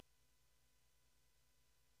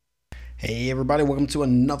Hey everybody, welcome to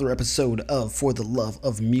another episode of For the Love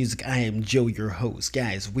of Music. I am Joe, your host.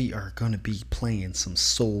 Guys, we are going to be playing some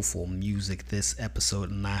soulful music this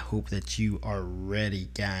episode, and I hope that you are ready,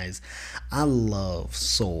 guys. I love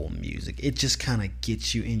soul music. It just kind of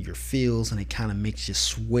gets you in your feels, and it kind of makes you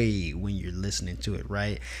sway when you're listening to it,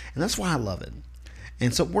 right? And that's why I love it.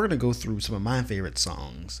 And so we're going to go through some of my favorite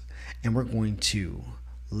songs, and we're going to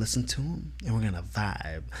listen to them, and we're gonna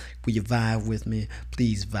vibe. Will you vibe with me?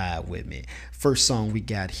 Please vibe with me. First song we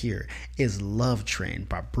got here is Love Train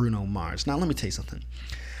by Bruno Mars. Now let me tell you something.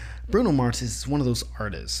 Bruno Mars is one of those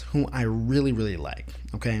artists who I really like.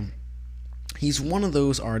 Okay, he's one of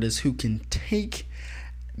those artists who can take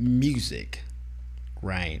music,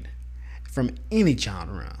 right, from any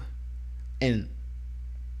genre and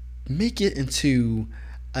make it into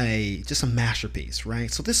just a masterpiece, right?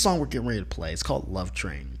 So this song we're getting ready to play, it's called Love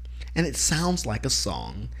Train, and it sounds like a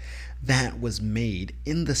song that was made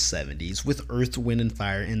in the 70s with Earth, Wind and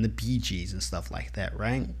Fire and the Bee Gees and stuff like that,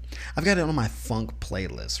 right? I've got it on my funk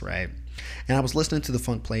playlist, right? And I was listening to the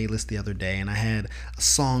funk playlist the other day, and I had a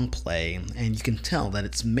song play, and you can tell that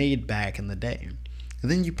it's made back in the day. And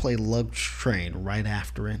then you play Love Train right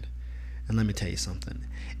after it, and let me tell you something,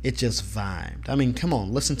 it just vibed. I mean, come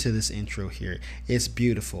on, listen to this intro here. It's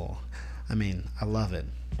beautiful. I mean, I love it.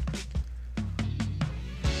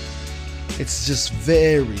 It's just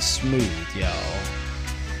very smooth, y'all.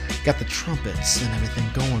 Got the trumpets and everything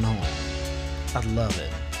going on. I love it.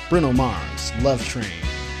 Bruno Mars, Love Train.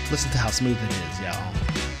 Listen to how smooth it is, y'all.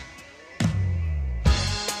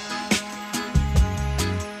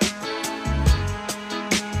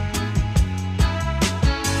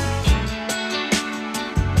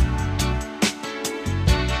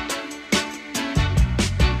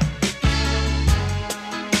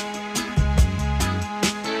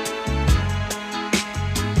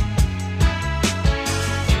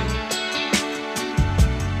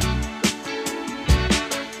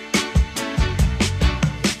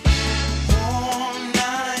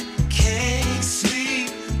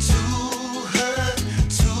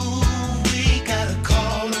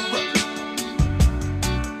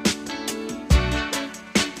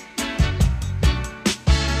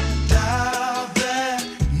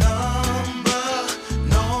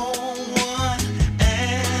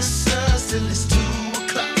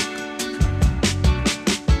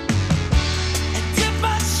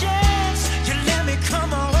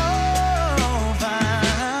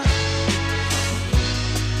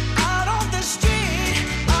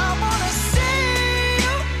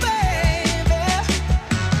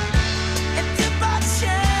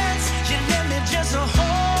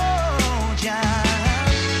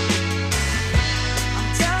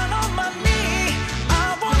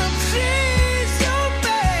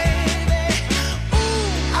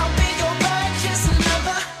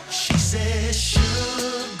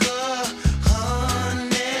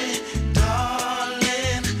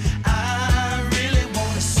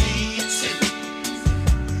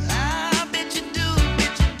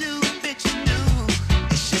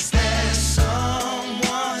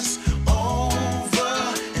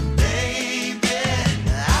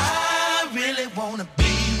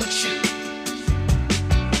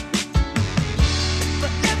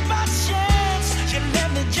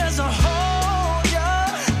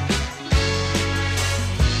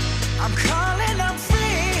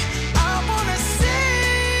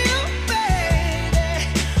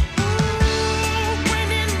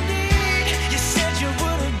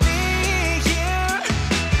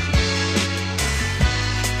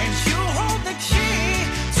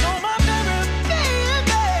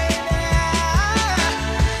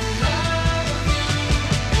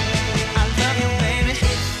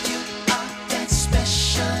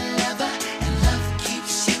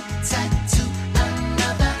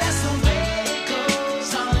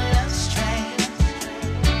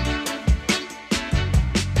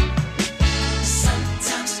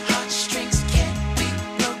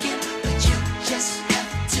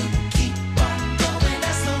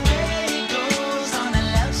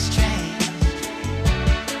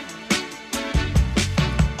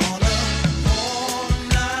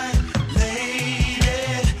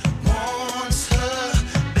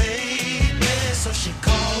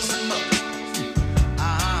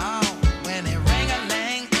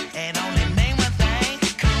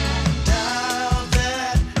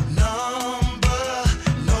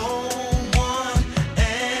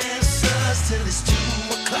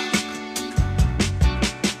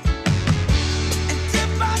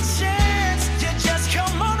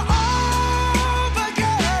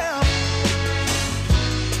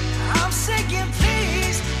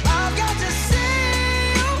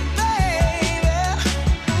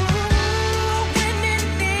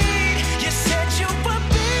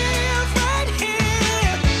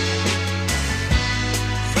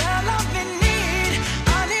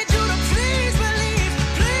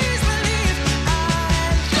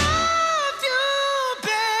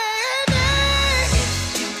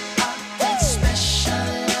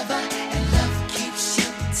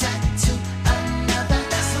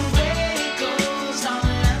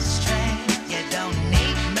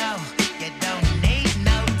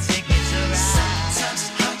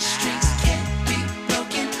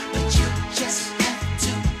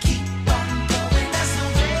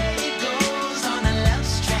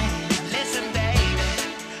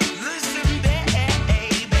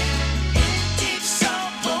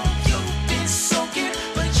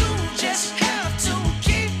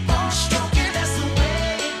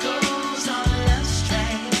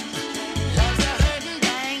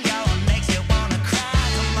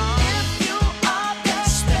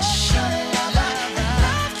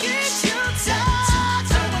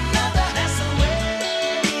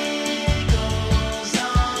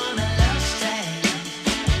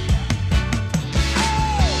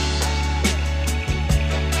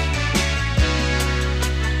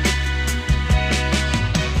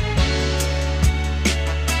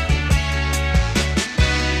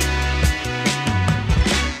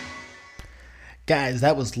 Guys,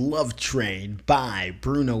 that was Love Train by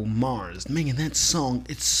Bruno Mars. Man, that song,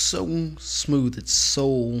 it's so smooth, it's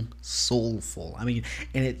so soulful. I mean,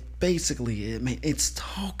 and it basically, it's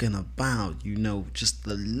talking about, just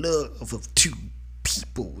the love of two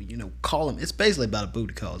people, call them. It's basically about a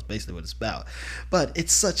booty call, is basically what it's about. But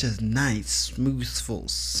it's such a nice, smoothful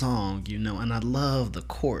song, and I love the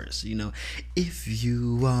chorus, If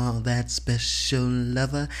you are that special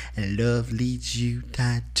lover and love leads you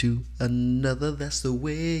tied to another, that's the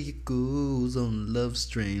way it goes on Love's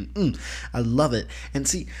Train. I love it. And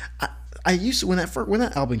see, I used to, when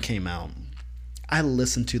that album came out, I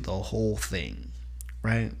listened to the whole thing,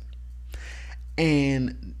 right?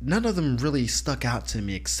 And none of them really stuck out to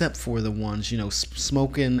me except for the ones,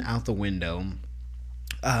 Smoking Out the Window.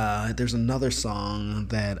 There's another song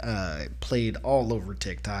that played all over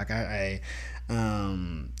TikTok. What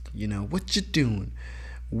you doing?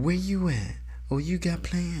 Where you at? Oh, you got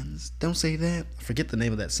plans? Don't say that. I forget the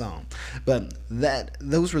name of that song. But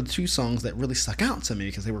those were the two songs that really stuck out to me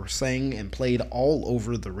because they were sang and played all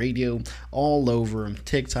over the radio, all over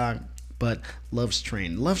TikTok. But Love's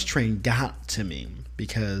Train got to me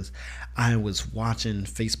because I was watching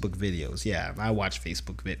Facebook videos. Yeah, I watch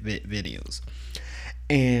Facebook videos.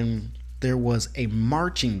 And there was a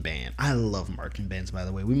marching band. I love marching bands, by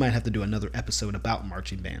the way. We might have to do another episode about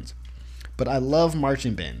marching bands. But I love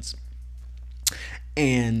marching bands.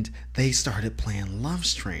 And they started playing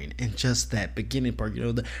Love's Train. And just that beginning part, they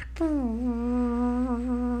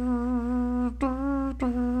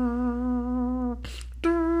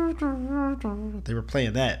were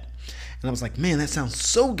playing that, and I was like, man, that sounds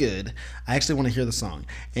so good. I actually want to hear the song,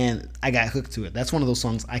 and I got hooked to it. That's one of those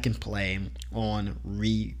songs I can play on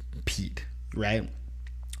repeat, right?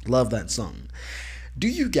 Love that song. Do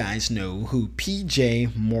you guys know who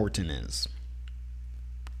PJ Morton is?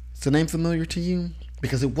 Is the name familiar to you?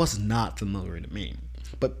 Because it was not familiar to me.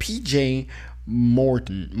 But PJ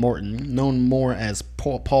Morton, known more as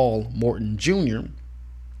Paul Morton Jr.,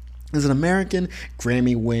 is an American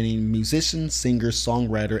Grammy-winning musician, singer,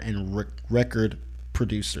 songwriter, and record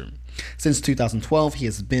producer. Since 2012, he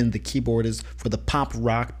has been the keyboardist for the pop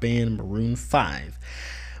rock band Maroon 5.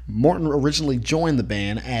 Morton originally joined the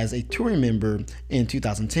band as a touring member in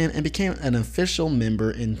 2010 and became an official member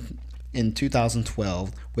in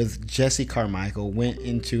 2012 with Jesse Carmichael, went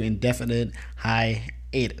into indefinite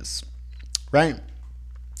hiatus. Right?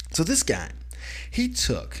 So this guy,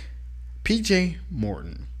 PJ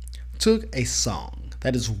Morton, took a song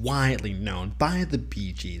that is widely known by the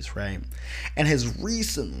Bee Gees, right, and has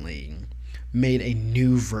recently made a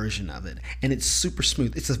new version of it, and it's super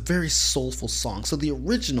smooth. It's a very soulful song. So the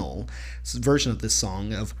original version of this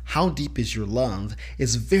song of How Deep Is Your Love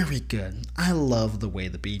is very good. I love the way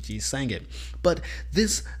the Bee Gees sang it. But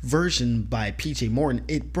this version by PJ Morton,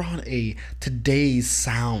 it brought a today's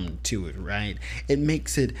sound to it, right? It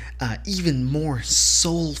makes it even more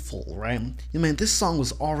soulful, right? Man, this song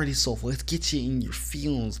was already soulful. It gets you in your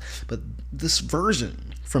feels. But this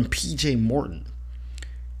version from PJ Morton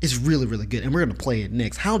is really, really good, and we're going to play it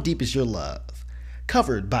next. How Deep Is Your Love,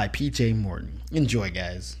 covered by PJ Morton. Enjoy,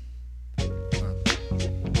 guys. I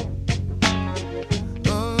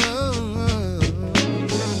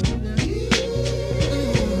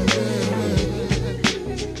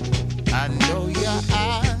know your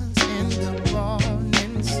eyes in the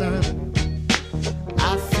morning sun.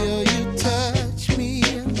 I feel you touch me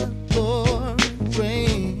in the pouring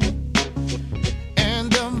rain.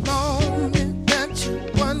 And the moment that you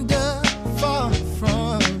wander far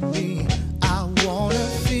from me, I wanna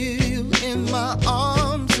feel you in my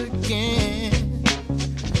arms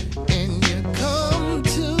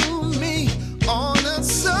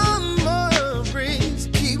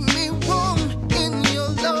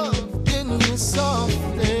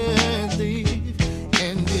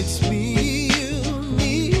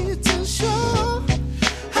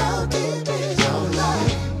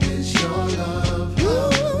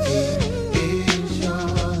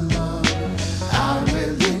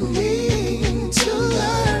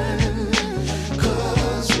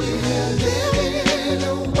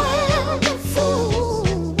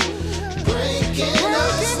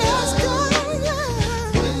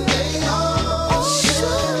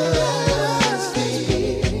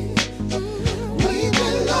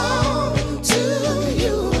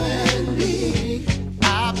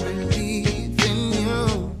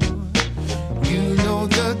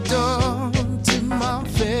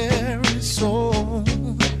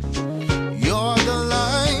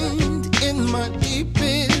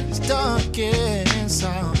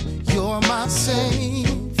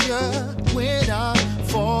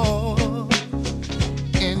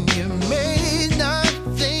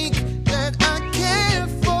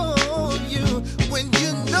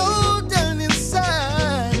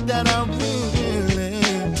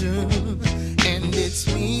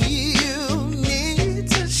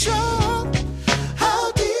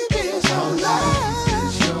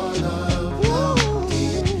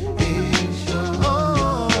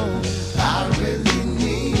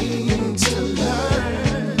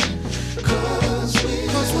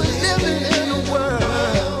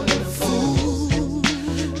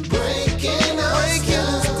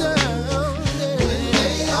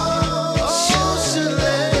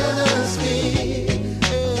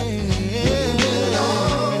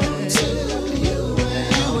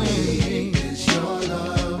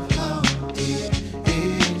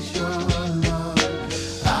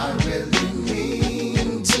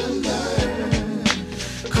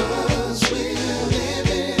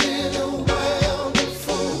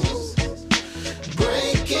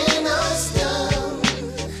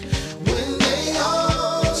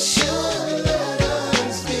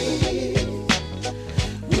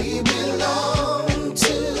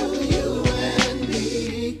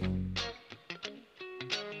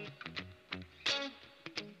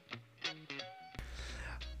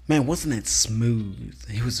Man, wasn't that smooth?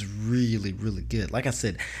 It was really, really good. Like I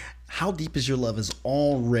said, How Deep Is Your Love is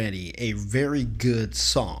already a very good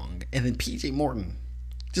song. And then PJ Morton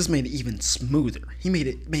just made it even smoother. He made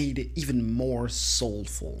it even more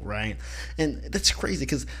soulful, right? And that's crazy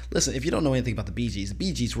because listen, if you don't know anything about the Bee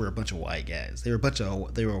Gees were a bunch of white guys. They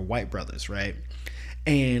were white brothers, right?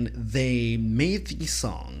 And they made these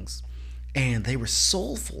songs and they were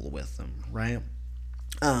soulful with them, right?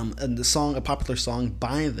 And a popular song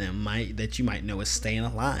by them that you might know is "Staying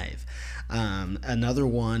Alive." Another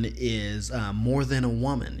one is "More Than a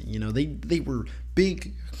Woman." You know, they were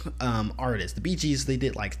big artists. The Bee Gees, they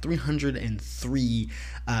did like 303,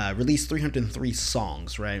 released 303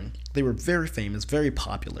 songs, right? They were very famous, very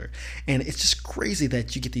popular, and it's just crazy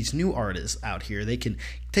that you get these new artists out here. They can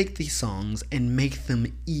take these songs and make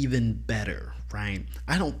them even better, right?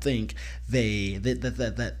 I don't think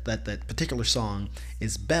that particular song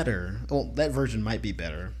is better. Well, that version might be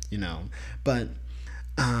better, you know, but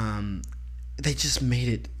they just made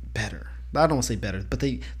it better. I don't want to say better, but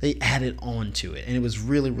they added on to it, and it was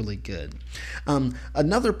really, really good.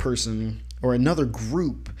 Another person or another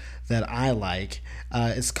group that I like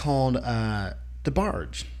is called The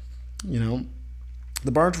Barge. You know,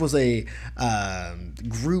 The Barge was a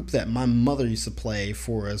group that my mother used to play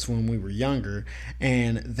for us when we were younger,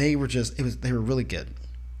 and they were really good.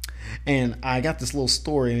 And I got this little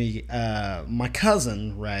story. My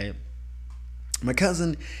cousin, right? My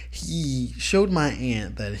cousin, he showed my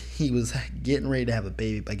aunt that he was getting ready to have a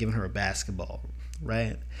baby by giving her a basketball,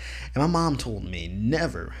 right? And my mom told me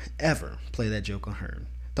never, ever play that joke on her.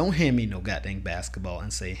 Don't hand me no goddamn basketball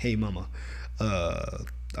and say, "Hey, mama, I'm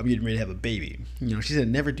getting ready to have a baby." You know, she said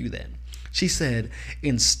never do that. She said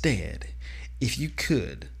instead, if you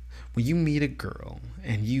could, when you meet a girl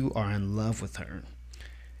and you are in love with her,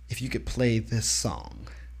 if you could play this song,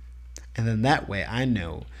 and then that way I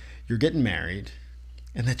know you're getting married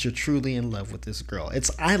and that you're truly in love with this girl. It's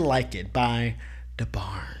 "I Like It" by The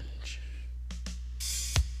Barge.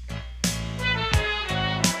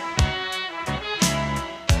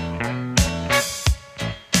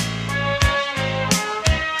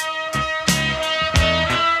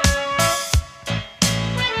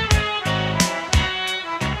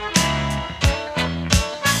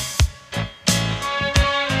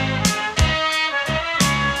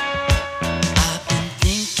 I've been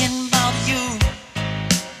thinking about you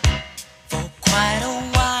for quite a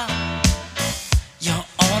while. You're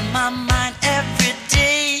on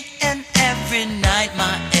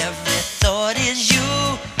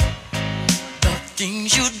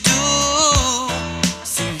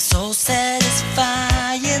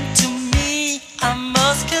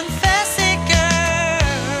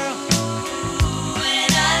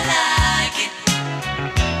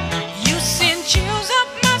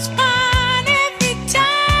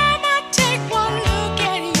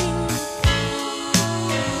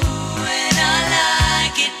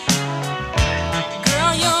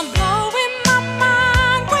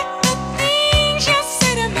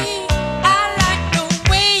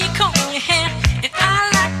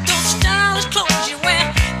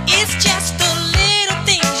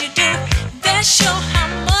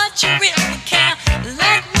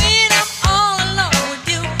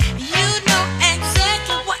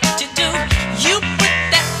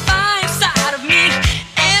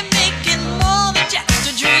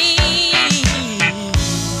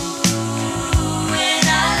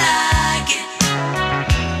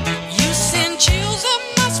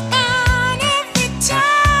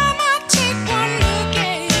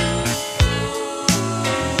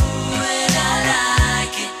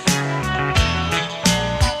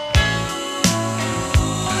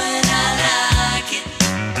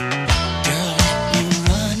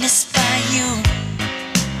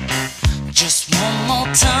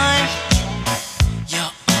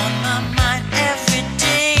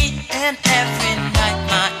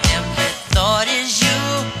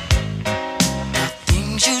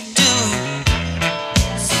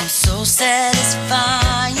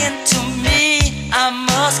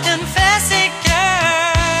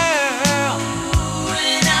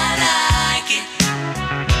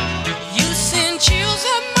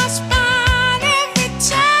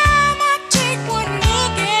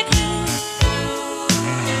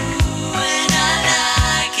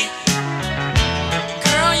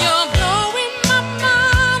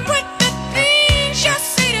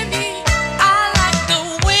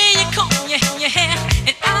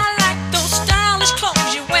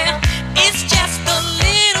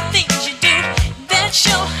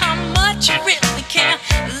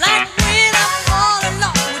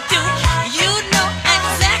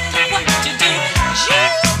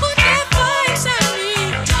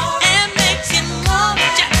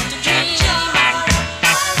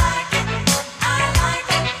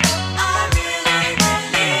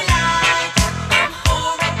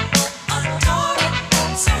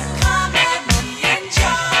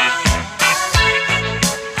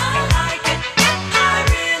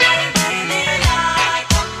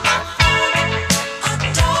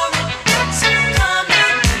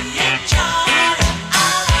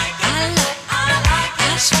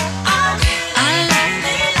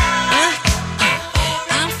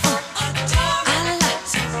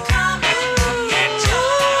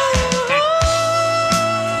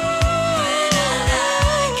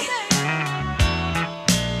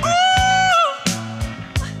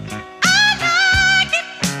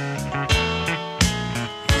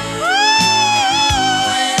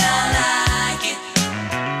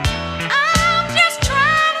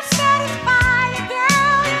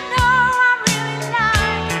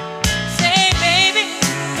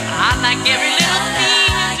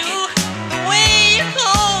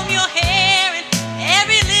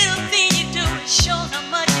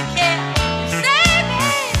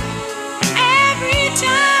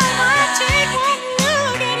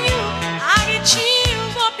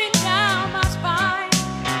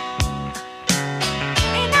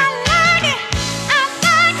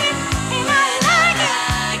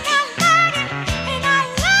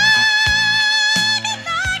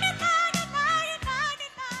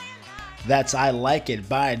That's I Like It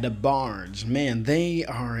by DeBarge. Man, they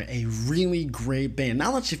are a really great band.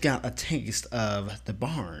 Now that you've got a taste of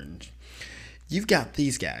DeBarge, you've got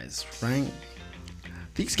these guys, right?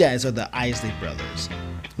 These guys are the Isley Brothers.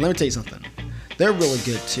 Let me tell you something. They're really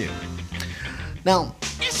good too. Now,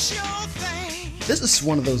 this is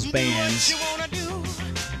one of those bands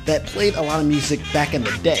that played a lot of music back in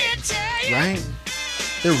the day, right?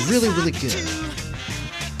 They're really, really good.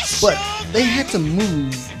 But they had to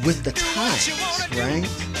move with the times, right?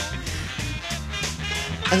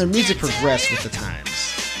 And their music progressed with the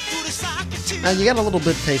times. Now you got a little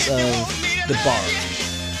bit taste of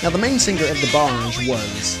DeBarge. Now the main singer of DeBarge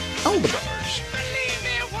was DeBarge.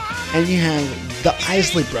 And you have the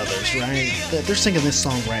Isley Brothers, right? They're singing this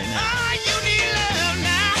song right now.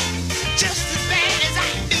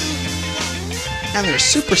 And they're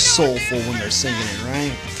super soulful when they're singing it,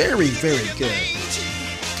 right? Very, very good.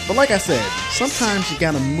 But like I said, sometimes you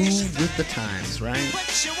gotta move with the times, right?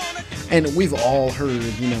 And we've all heard,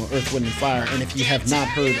 Earth, Wind, and Fire. And if you have not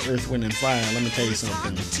heard Earth, Wind, and Fire, let me tell you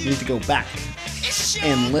something. You need to go back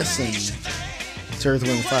and listen to Earth,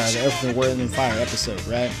 Wind, and Fire, the Earth, Wind, and Fire episode,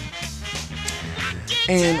 right?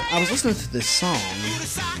 And I was listening to this song,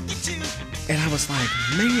 and I was like,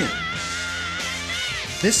 man,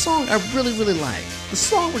 this song I really, really like. The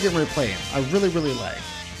song we're getting ready to play, I really, really like.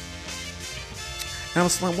 And I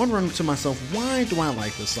was like wondering to myself, why do I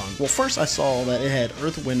like this song? Well, first I saw that it had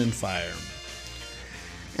Earth, Wind, and Fire.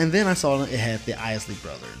 And then I saw that it had the Isley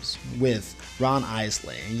Brothers with Ron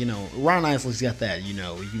Isley. And, Ron Isley's got that,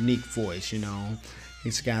 unique voice,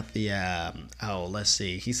 He's got the, let's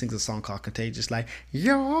see. He sings a song called Contagious, like,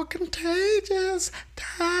 you're contagious,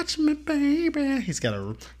 touch me, baby. He's got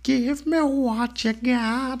a, give me what you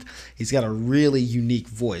got. He's got a really unique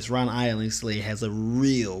voice. Ron Isley has a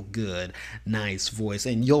real good, nice voice,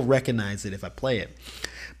 and you'll recognize it if I play it.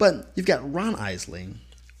 But you've got Ron Isley,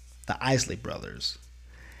 the Isley Brothers,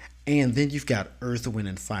 and then you've got Earth, Wind,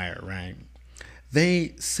 and Fire, right?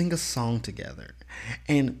 They sing a song together.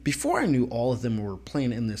 And before I knew all of them were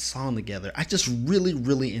playing in this song together, I just really,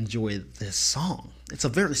 really enjoyed this song. It's a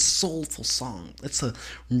very soulful song. It's a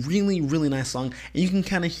really, really nice song. And you can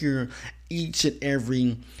kind of hear each and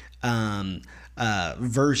every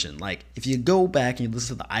version. Like, if you go back and you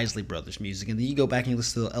listen to the Isley Brothers music, and then you go back and you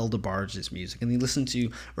listen to DeBarge's music, and then you listen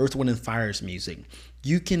to Earth, Wind, and Fire's music,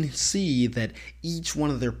 you can see that each one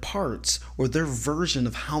of their parts or their version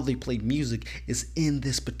of how they play music is in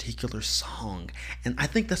this particular song. And I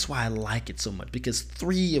think that's why I like it so much, because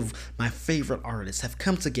three of my favorite artists have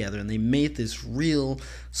come together and they made this real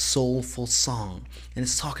soulful song. And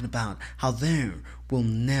it's talking about how there will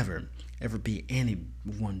never ever be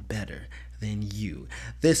anyone better than you.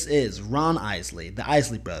 This is Ron Isley, the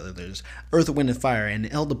Isley Brothers, Earth, Wind, and Fire, and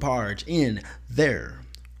DeBarge in There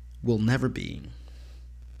Will Never Be.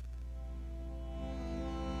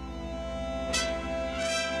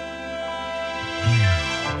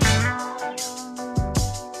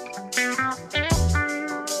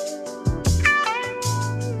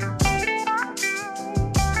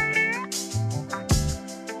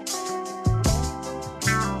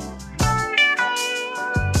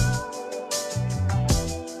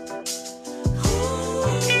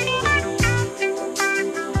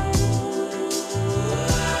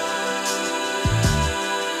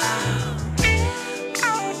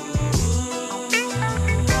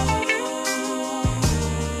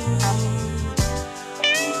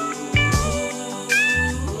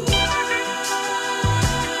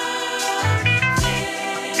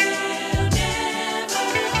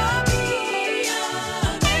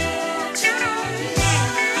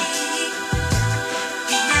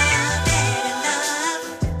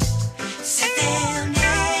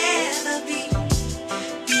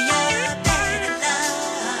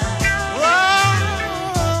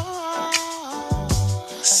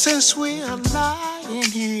 Since we are lying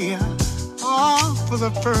here all for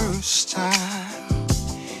the first time,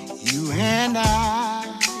 you and I,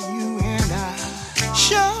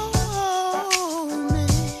 show me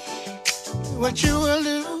what you will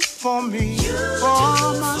do for me,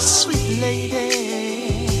 for my sweet lady,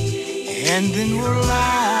 and then we'll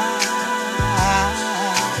lie.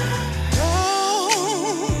 Don't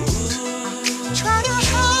try to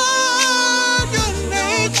hide your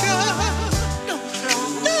nature.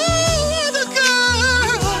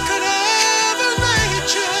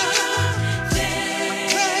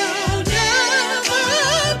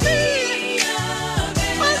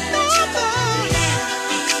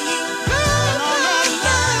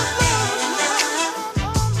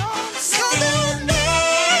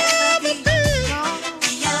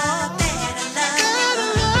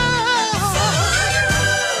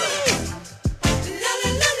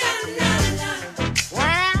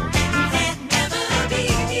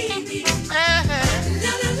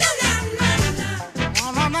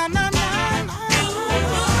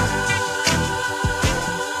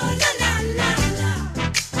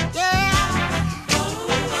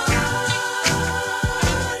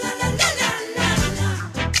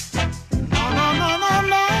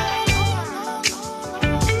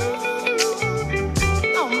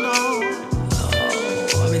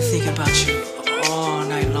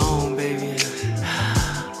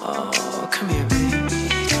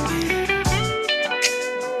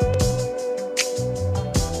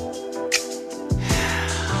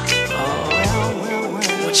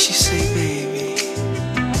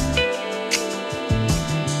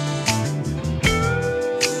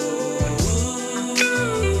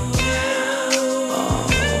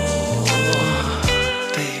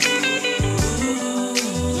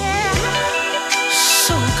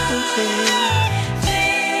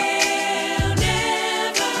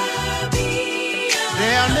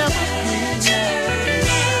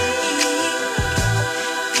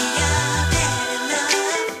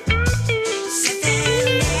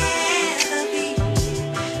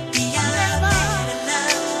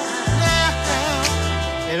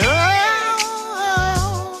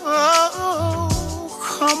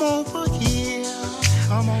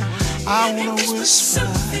 I wanna whisper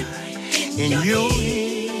in your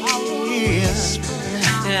ear.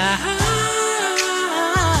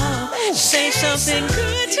 Say something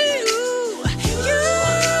good to you. You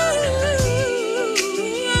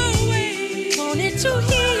wanted to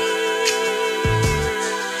hear.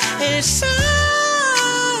 It's so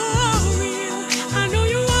real. I know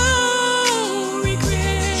you won't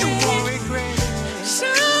regret. You won't regret. So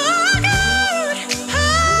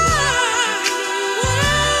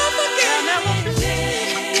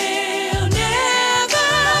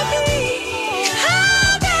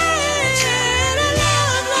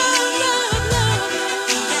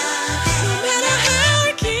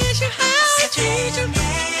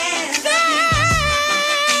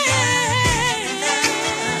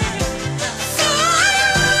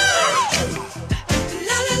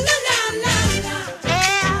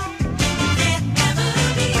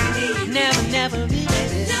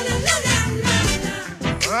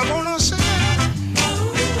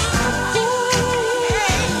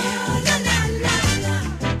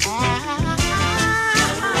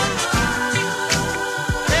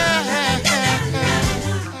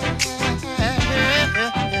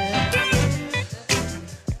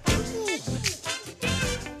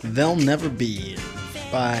They'll Never Be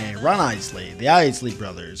by Ron Isley, the Isley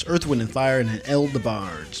Brothers, Earth, Wind & Fire, and El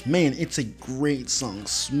DeBarge. Man, it's a great song,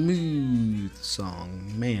 smooth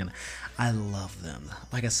song. Man, I love them.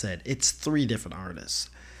 Like I said, it's 3 different artists.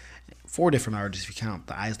 4 different artists if you count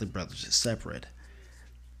the Isley Brothers as separate.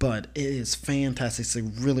 But it is fantastic. It's a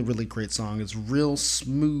really, really great song. It's real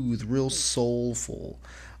smooth, real soulful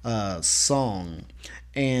song.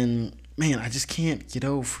 And man, I just can't get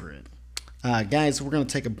over it. Guys, we're going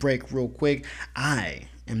to take a break real quick. I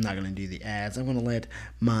am not going to do the ads. I'm going to let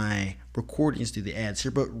my recordings do the ads here.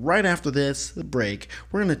 But right after this, the break,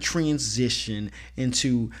 we're going to transition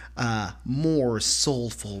into more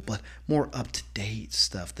soulful, but more up-to-date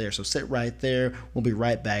stuff there. So sit right there. We'll be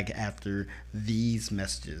right back after these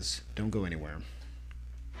messages. Don't go anywhere.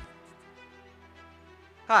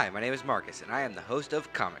 Hi, my name is Marcus, and I am the host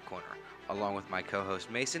of Comic Corner. Along with my co-host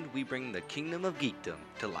Mason, we bring the kingdom of geekdom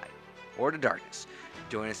to light. Or to darkness.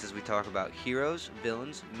 Join us as we talk about heroes,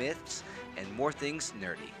 villains, myths, and more things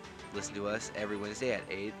nerdy. Listen to us every Wednesday at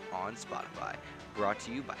 8 on Spotify. Brought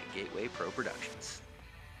to you by Gateway Pro Productions.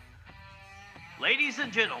 Ladies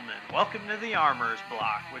and gentlemen, welcome to the Armor's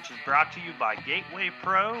Block, which is brought to you by Gateway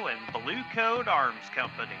Pro and Blue Code Arms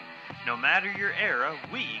Company. No matter your era,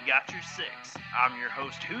 we got your 6. I'm your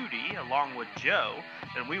host Hootie, along with Joe,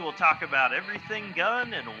 and we will talk about everything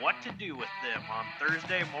gun and what to do with them on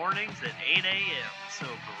Thursday mornings at 8 a.m. So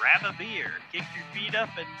grab a beer, kick your feet up,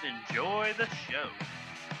 and enjoy the show.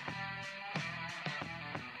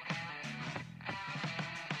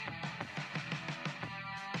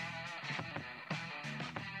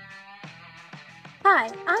 Hi,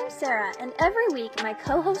 I'm Sarah, and every week my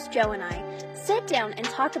co-host Joe and I sit down and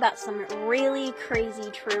talk about some really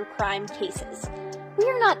crazy true crime cases. We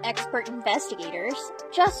are not expert investigators,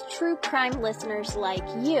 just true crime listeners like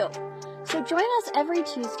you. So join us every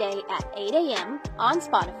Tuesday at 8 a.m. on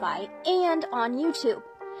Spotify and on YouTube.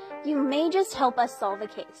 You may just help us solve a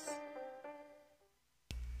case.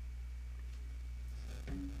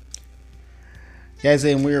 Guys,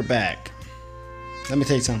 and we're back. Let me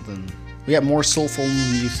tell you something. We got more soulful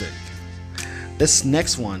music. This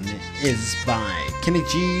next one is by Kenny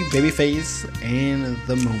G, Babyface, and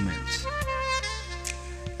The Moment.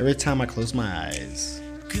 Every time I close my eyes.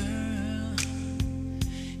 Girl,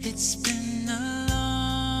 it's been a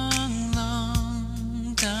long,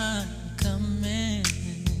 long time coming.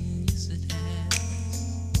 Yes, it has.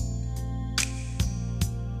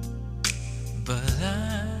 But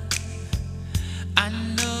I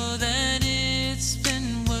know that it's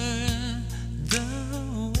been worth the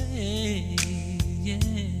wait. Yeah.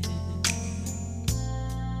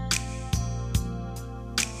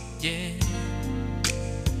 Yeah.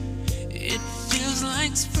 It feels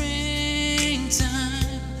like springtime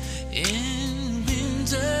in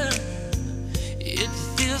winter. It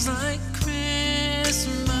feels like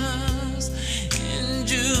Christmas in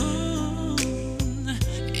June.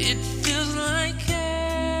 It feels like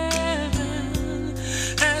heaven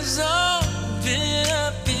has opened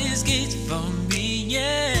up its gates for me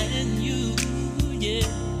and you. Yeah.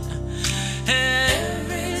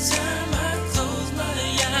 Every time I close my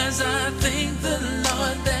eyes, I thank the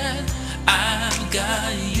Lord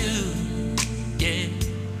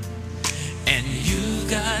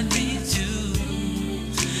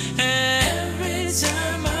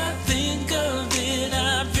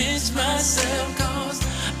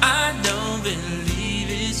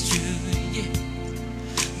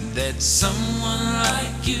someone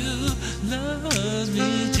like you loves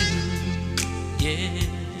me too. Yeah.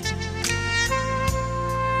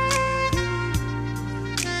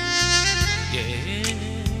 Yeah.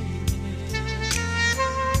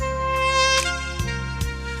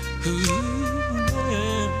 Ooh,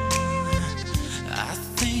 I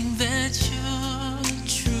think that you're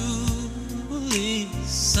truly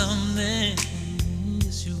something.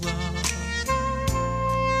 Yes, you are.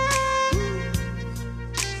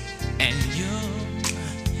 And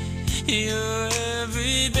you're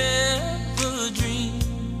every bit of a dream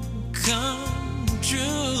come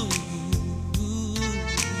true.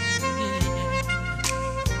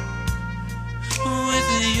 With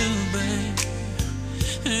you, babe,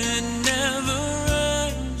 it never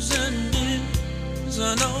rains and it's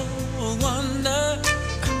no wonder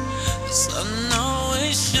the sun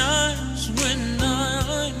always shines when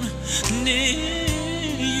I'm near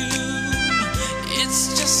you. It's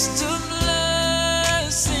just a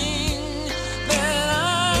blessing that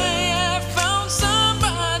I have found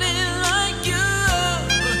somebody like you.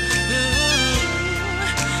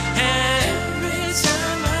 Every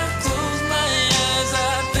time I close my eyes, I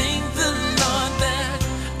thank the Lord that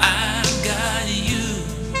I've got you.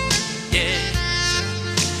 Yes,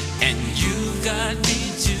 and you've got me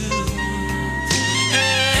too.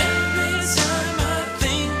 Every time I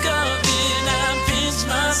think of it, I pinch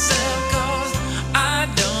myself, 'cause I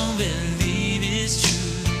don't believe it's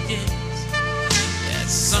true. Yes, that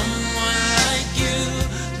someone like you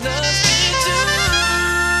loves me too.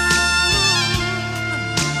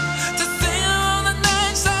 To think of all the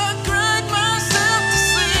nights I cried myself to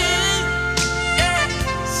sleep. Yes,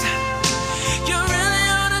 you really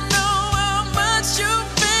ought to know how much you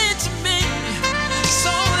mean to me. It's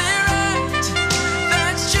only right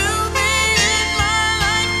that you be in my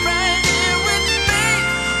life right here with me.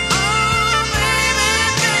 Oh, baby,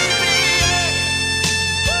 baby,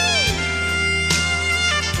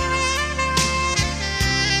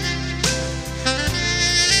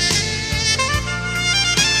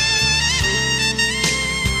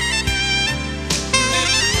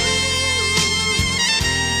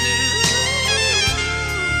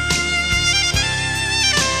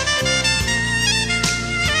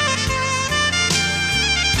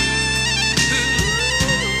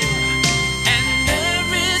 and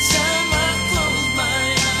every time I close my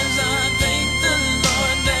eyes, I thank the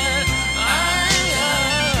Lord that I got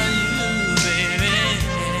you, baby.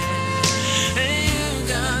 And you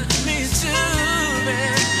got me too,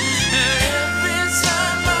 baby. Every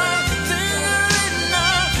time I think of it, I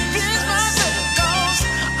pinch myself, 'cause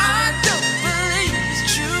I don't believe it's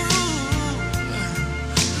true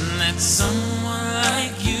that someone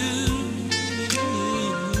like you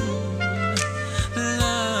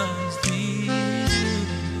loves me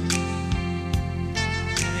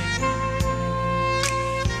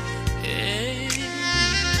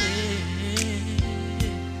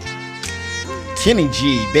Kenny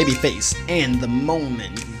G, Babyface, and The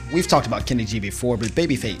Moment. We've talked about Kenny G before, but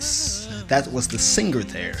Babyface, that was the singer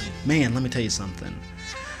there. Man, let me tell you something.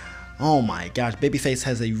 Oh my gosh, Babyface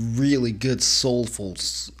has a really good soulful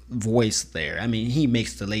voice there. I mean, he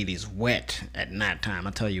makes the ladies wet at nighttime, I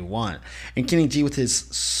tell you what. And Kenny G with his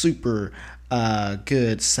super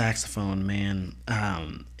good saxophone, man.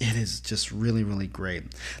 It is just really, really great.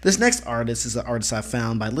 This next artist is an artist I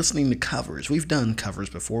found by listening to covers. We've done covers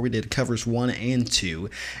before. We did covers 1 and 2.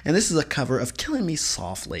 And this is a cover of Killing Me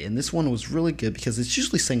Softly. And this one was really good because it's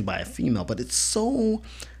usually sung by a female, but it's so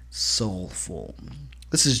soulful.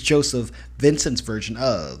 This is Joseph Vincent's version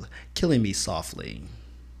of Killing Me Softly.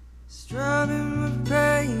 Strumming my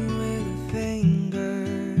pain with the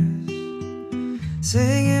fingers,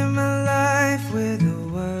 singing my life with the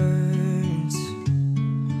words,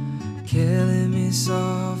 killing me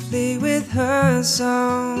softly with her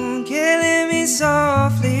song, killing me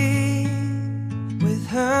softly with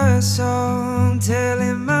her song,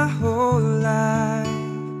 telling my whole life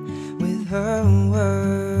with her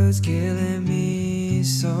words, killing me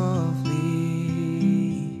softly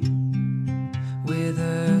with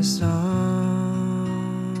her song.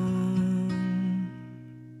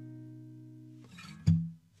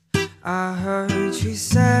 I heard she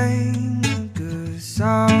sang a good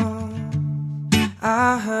song,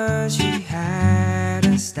 I heard she had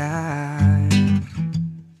a style,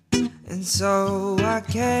 and so I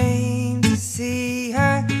came to see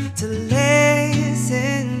her, to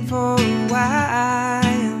listen for a while.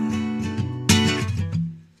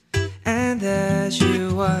 And there she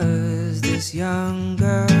was, this young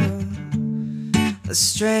girl, a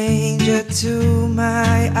stranger to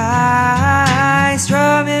my eyes,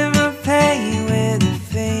 strumming my pain with her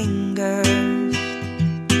fingers,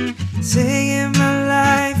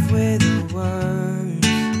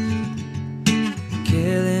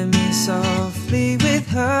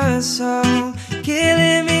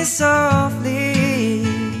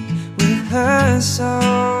 her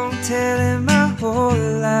song, telling my whole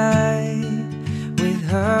life with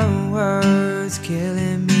her words,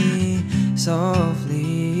 killing me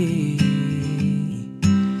softly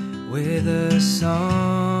with a song.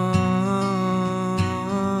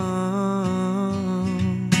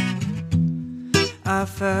 I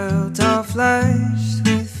felt all flushed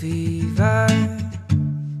with fever,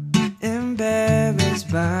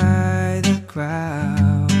 embarrassed by the crowd.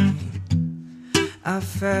 I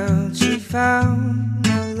felt she found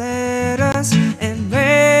the letters and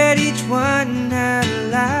read each one out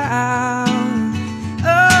loud.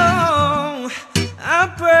 Oh, I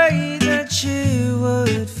prayed that you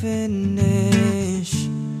would finish,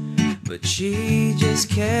 but she just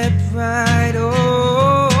kept right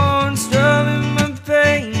on, strumming my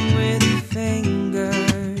pain with her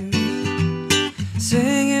fingers,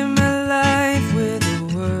 singing my life with the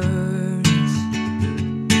words,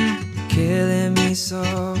 killing me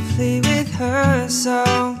softly with her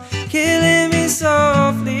song, killing me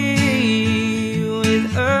softly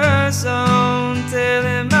with her song,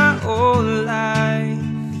 telling my whole life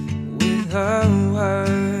with her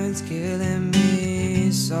words, killing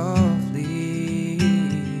me softly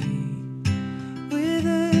with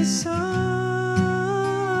a song.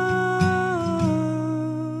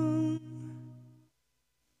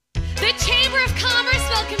 The Chamber of Commerce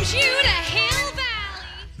welcomes you to Hill Valley.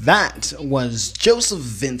 That was Joseph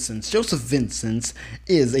Vincent. Joseph Vincent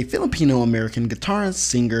is a Filipino-American guitarist,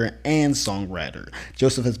 singer, and songwriter.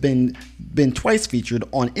 Joseph has been twice featured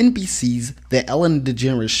on NBC's The Ellen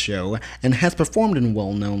DeGeneres Show and has performed in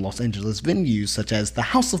well-known Los Angeles venues such as the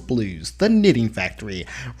House of Blues, the Knitting Factory,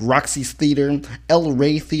 Roxy's Theater, El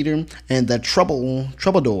Rey Theater, and the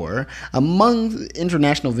Troubadour, among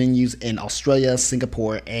international venues in Australia,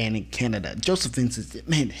 Singapore, and Canada. Joseph Vincent,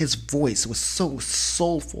 man, his voice was so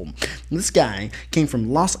soulful. This guy came from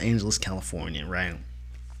Los Angeles, California, right?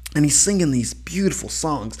 And he's singing these beautiful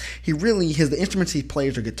songs. The instruments he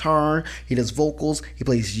plays are guitar, he does vocals, he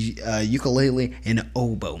plays ukulele and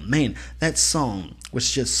oboe. Man, that song was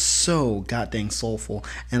just so goddamn soulful,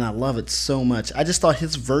 and I love it so much. I just thought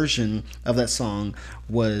his version of that song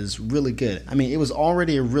was really good. I mean, it was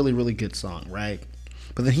already a really, really good song, right?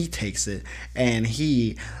 But then he takes it and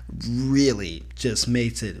he really just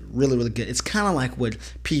makes it really, really good. It's kind of like what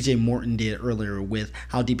PJ Morton did earlier with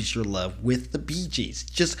How Deep Is Your Love with the Bee Gees.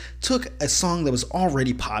 Just took a song that was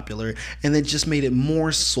already popular and then just made it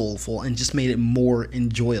more soulful and just made it more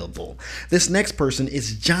enjoyable. This next person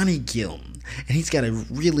is Johnny Gill, and he's got a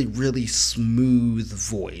really, really smooth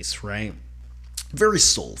voice, right? Very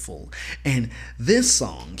soulful. And this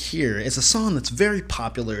song here is a song that's very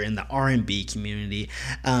popular in the R&B community.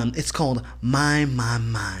 It's called My,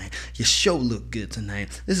 You Sure Look Good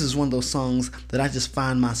Tonight. This is one of those songs that I just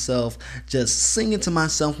find myself just singing to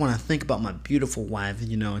myself when I think about my beautiful wife,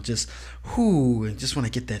 just want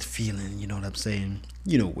to get that feeling, you know what I'm saying?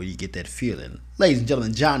 You know where you get that feeling. Ladies and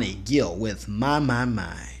gentlemen, Johnny Gill with My.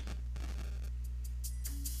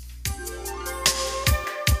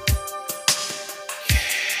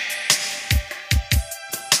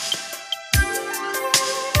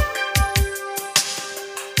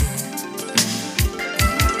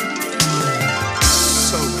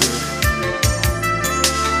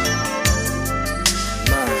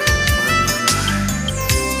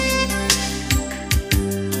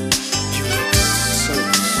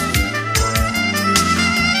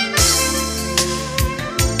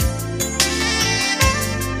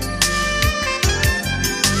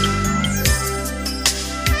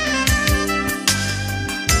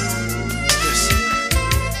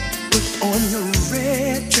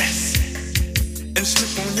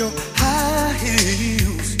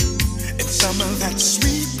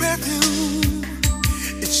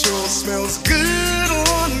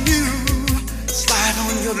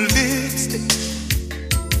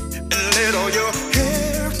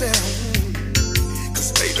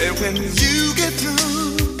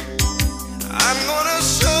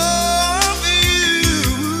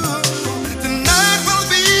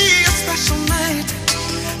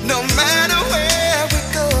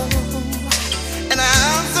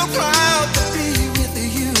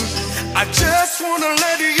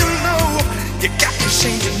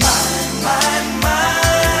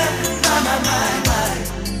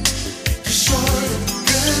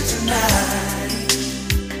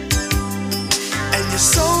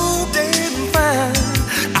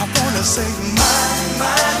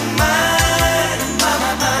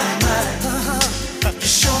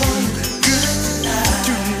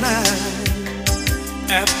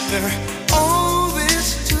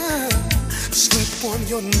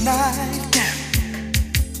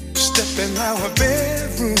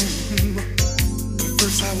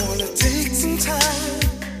 First I wanna take some time.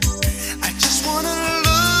 I just wanna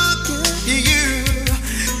look at you.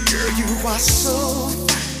 Girl, you are so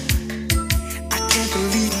fine. I can't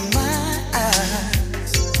believe my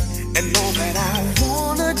eyes. And all that I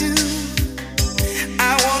wanna do,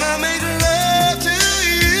 I wanna make love to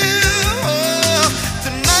you. Oh,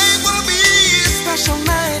 tonight will be a special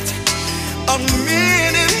night, a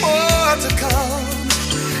minute more to come.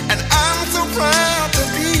 And I'm so proud to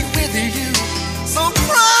be with you, so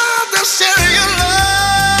proud to share your love.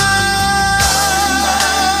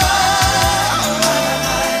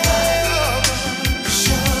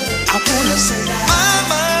 I wanna say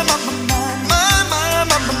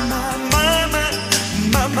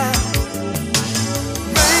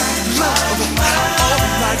make love all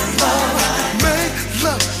night long, make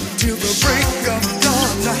love till the break of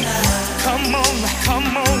dawn. Come on, come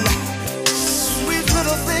on, sweet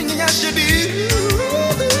little thing, yes you do.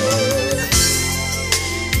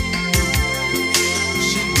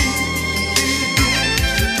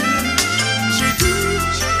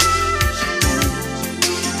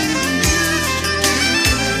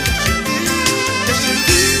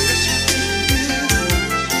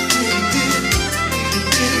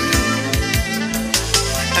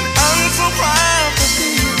 And I'm so proud to be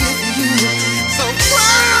with you, so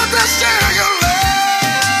proud to share your love.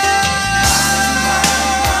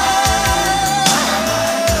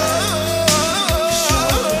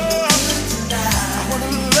 I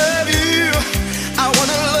wanna love you, I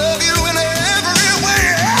wanna love you in every way,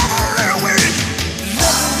 every way.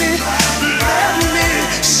 Let me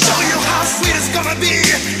show you how sweet it's gonna be.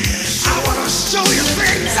 I wanna show you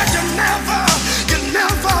things that you never,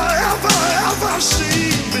 ever, ever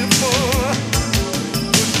seen before.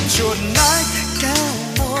 Put your nightgown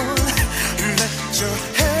on, let your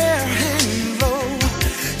hair hang low.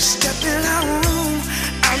 Step in our room,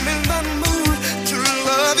 I'm in the mood to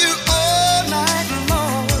love you all night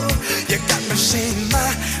long. You got me saying my,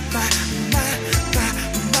 my, my, my,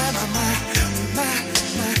 my, my, my, my,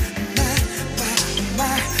 my, my,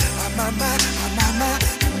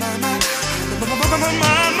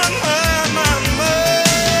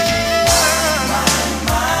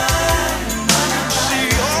 see,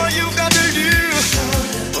 all you got to do,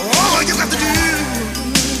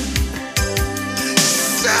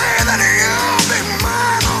 say that you'll be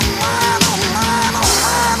mine, oh mine, oh mine, oh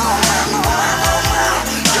mine, oh mine, oh mine, oh mine.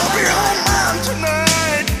 You'll be all mine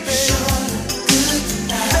tonight.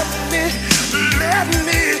 Let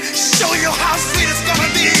me show you how sweet it's gonna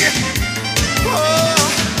be. Oh.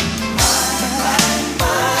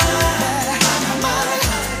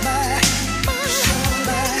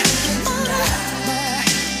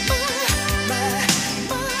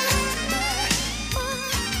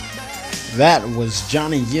 That was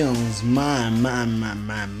Johnny Young's My.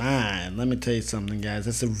 Let me tell you something, guys.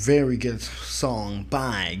 That's a very good song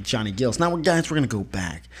by Johnny Gills. Now, guys, we're going to go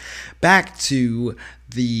back to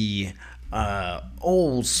the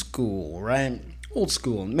old school, right? Old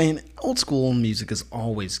school. Man, old school music is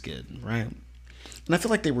always good, right? And I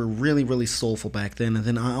feel like they were really, really soulful back then. And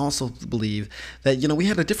then I also believe that, we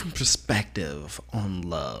had a different perspective on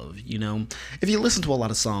love, If you listen to a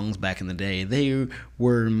lot of songs back in the day, they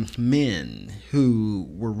were men who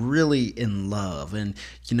were really in love. And,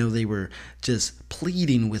 they were just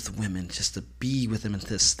pleading with women just to be with them and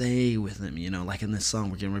to stay with them, like in this song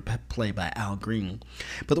we're going to play by Al Green.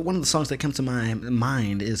 But one of the songs that comes to my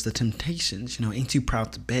mind is The Temptations, Ain't Too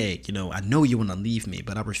Proud to Beg, I know you want to leave me,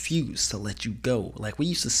 but I refuse to let you go. Like, we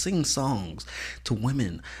used to sing songs to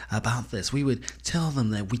women about this. We would tell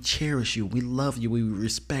them that we cherish you, we love you, we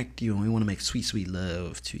respect you, and we want to make sweet, sweet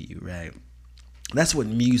love to you, right? That's what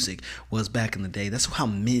music was back in the day. That's how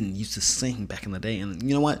men used to sing back in the day. And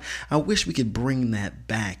you know what? I wish we could bring that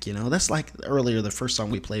back, That's like earlier, the first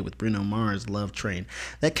song we played with Bruno Mars, Love Train.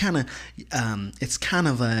 That kind of, it's kind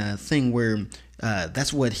of a thing where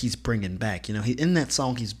that's what he's bringing back. In that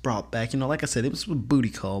song he's brought back, like I said, it was a booty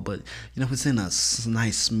call, but, it's in a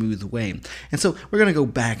nice, smooth way. And so we're going to go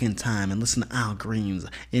back in time and listen to Al Green's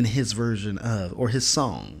in his version of, or his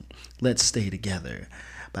song, Let's Stay Together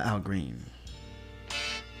by Al Green.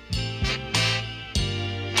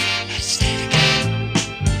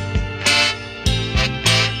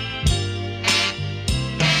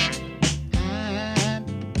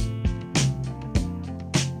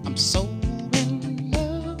 I'm so in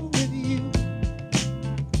love with you.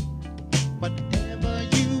 Whatever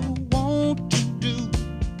you want to do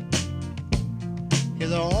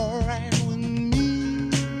is alright with me.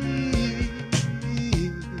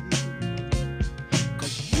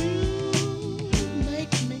 'Cause you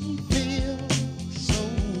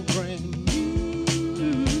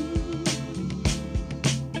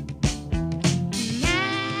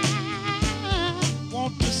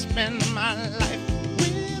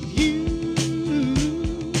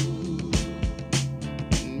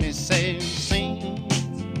me say, sing,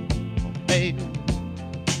 oh, baby,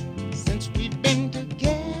 since we've been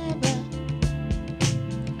together,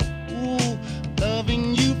 ooh,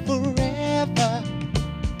 loving you forever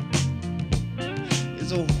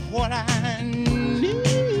is what I need.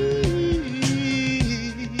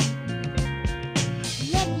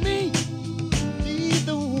 Let me be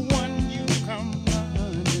the one you come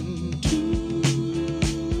running to.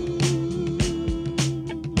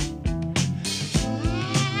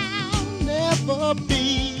 I'll never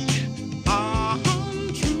be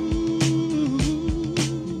untrue.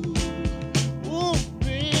 Oh,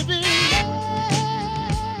 baby,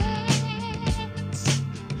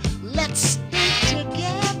 let's stay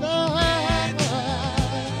together,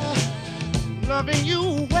 loving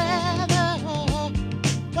you weather,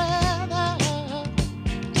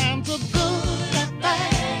 times are good and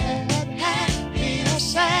bad, happy or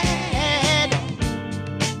sad.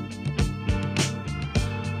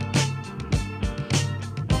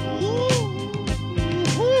 Ooh,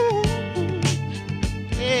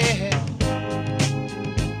 yeah.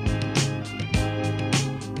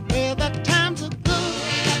 Well, the times are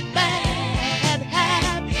good, bad,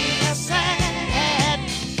 happy or sad.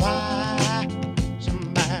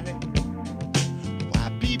 Why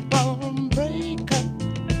people break up?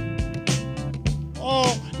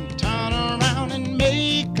 Oh, and turn around and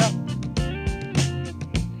make up.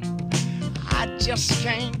 I just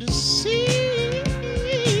came to see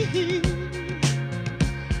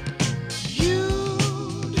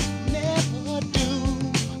you'd never do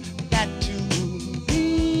that to me,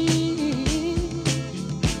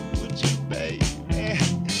 would you, baby?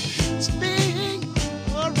 Spinning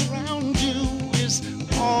around you is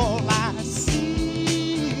all I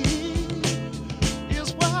see,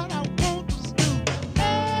 is what I want to do.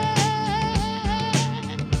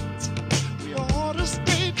 We ought to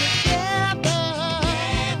stay together,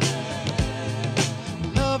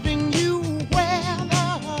 loving you weather,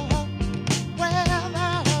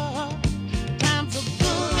 times are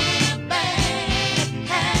good, bad,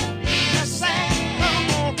 happy or sad. Come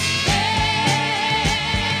on,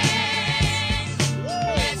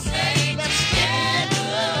 let's stay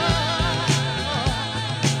together,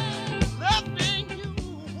 loving you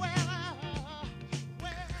weather.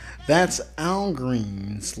 That's Al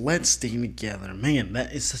Green's Let's Stay Together. Man,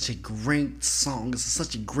 that is such a great song. It's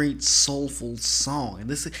such a great soulful song. And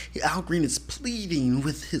this Al Green is pleading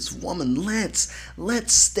with his woman, let's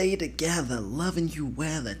stay together, loving you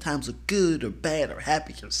whether times are good or bad or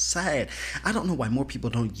happy or sad. I don't know why more people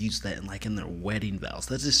don't use that in their wedding vows.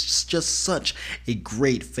 That is just such a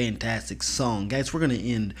great, fantastic song. Guys, we're gonna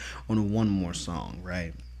end on one more song,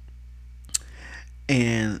 right?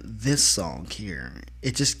 And this song here,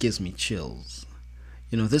 it just gives me chills.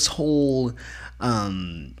 You know, this whole, all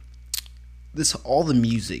the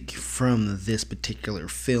music from this particular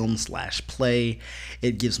film/play,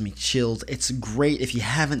 it gives me chills. It's great. If you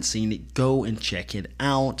haven't seen it, go and check it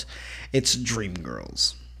out. It's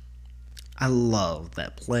Dreamgirls. I love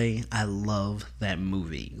that play. I love that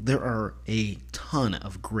movie. There are a ton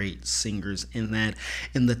of great singers in that.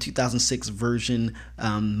 In the 2006 version,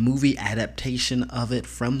 movie adaptation of it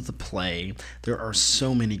from the play, there are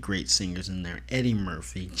so many great singers in there. Eddie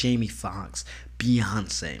Murphy, Jamie Foxx,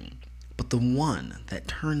 Beyonce. But the one that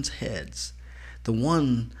turns heads, the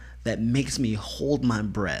one that makes me hold my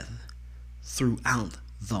breath throughout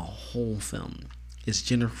the whole film is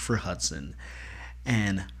Jennifer Hudson.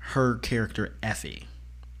 And her character Effie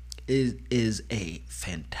is a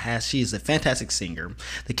fantastic singer.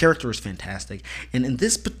 The character is fantastic, and in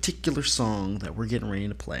this particular song that we're getting ready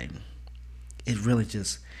to play, it really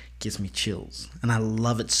just gives me chills, and I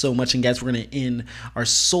love it so much. And guys, we're gonna end our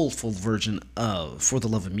soulful version of For the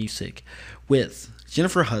Love of Music with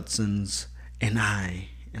Jennifer Hudson's "And I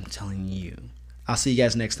Am Telling You." I'll see you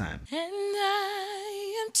guys next time. And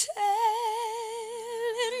I am telling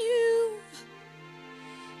you,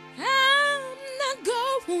 I'm not going.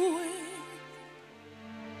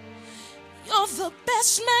 You're the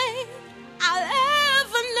best man I'll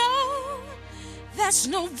ever know. There's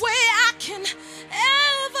no way I can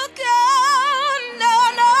ever go. No,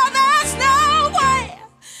 no, there's no way.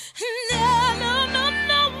 No, no, no,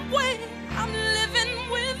 no way. I'm living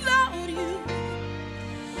without you.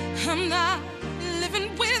 I'm not living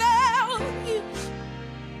without you.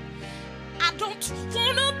 I don't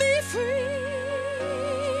wanna be free.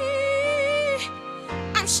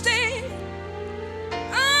 I'm staying,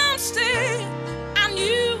 and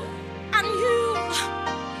you,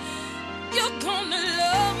 you're gonna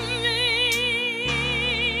love me.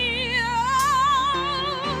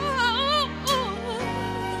 Oh,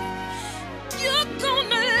 you're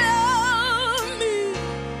gonna love me.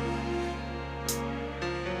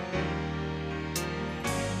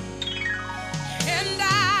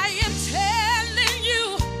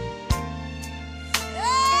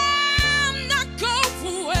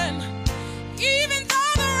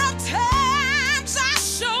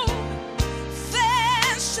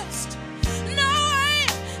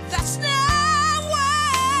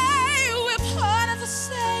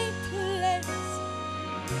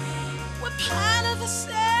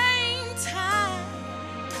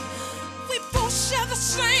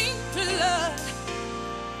 same blood.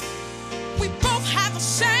 We both have the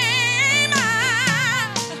same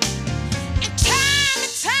mind. And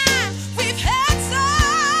time, we've had so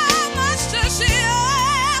much to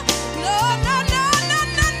share. No, no, no, no,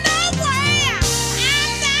 no, no way.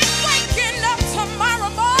 I'm not waking up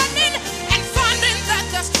tomorrow morning and finding that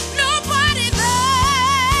there's nobody there.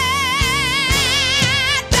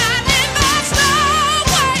 Darling, there's no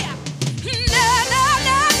way. No, no,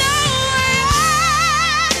 no, no way.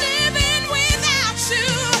 I'm living without you.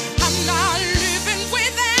 I'm not living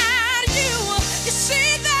without you. You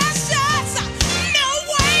see, there's just no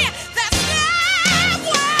way. There's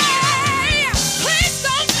no way. Please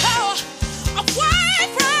don't go away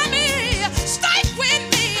from me. Stay with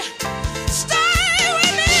me. Stay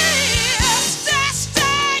with me.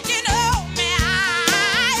 Staying on me.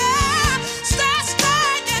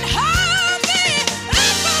 Staying on me.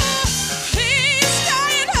 Please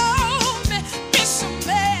stay on me. Miss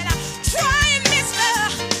me. Try and miss me.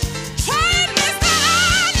 Try and miss me.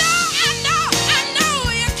 I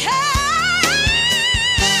know you can.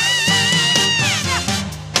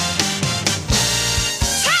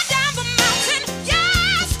 Tie down the mountain,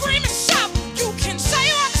 yeah, scream and shout. You can say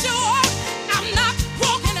what you want. I'm not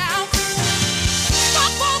walking out.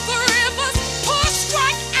 Stop all the rivers, push,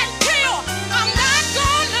 strike, and kill. I'm not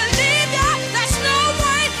gonna leave ya. There's no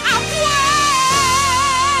way I will.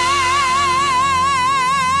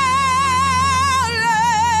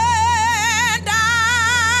 And I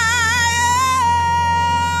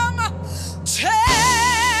am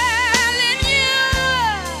telling you,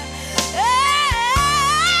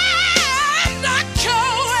 I'm not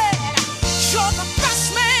going. You're the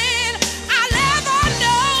best man I'll ever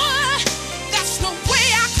know. There's no way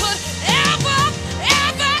I could ever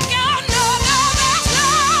go. No, no, there's no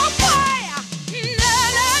way. No,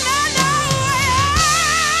 no, no, no way.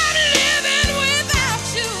 I'm living without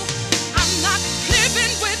you. I'm not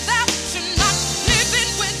living without you. Not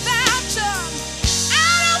living without you.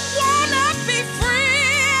 I don't wanna be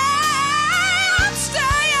free. I'm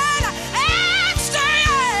staying.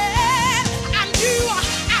 And you.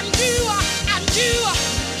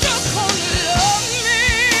 You're gonna love me.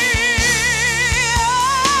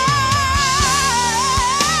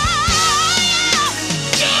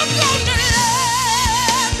 You're gonna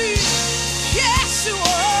love me. Yes, you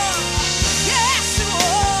are. Yes, you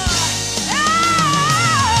are.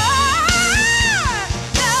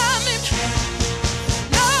 Love me.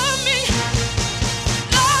 Love me.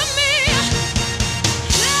 Love me.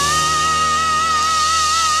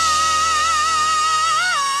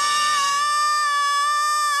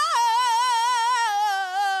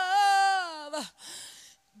 Love.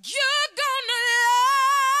 You're gonna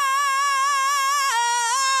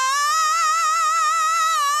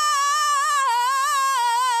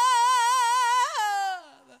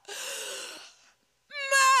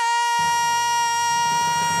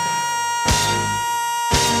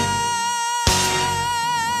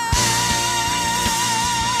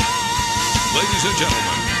Ladies and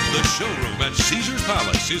gentlemen, the showroom at Caesar's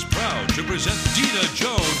Palace is proud to present Dina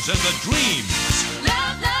Jones and the Dreams.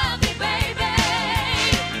 love me, baby.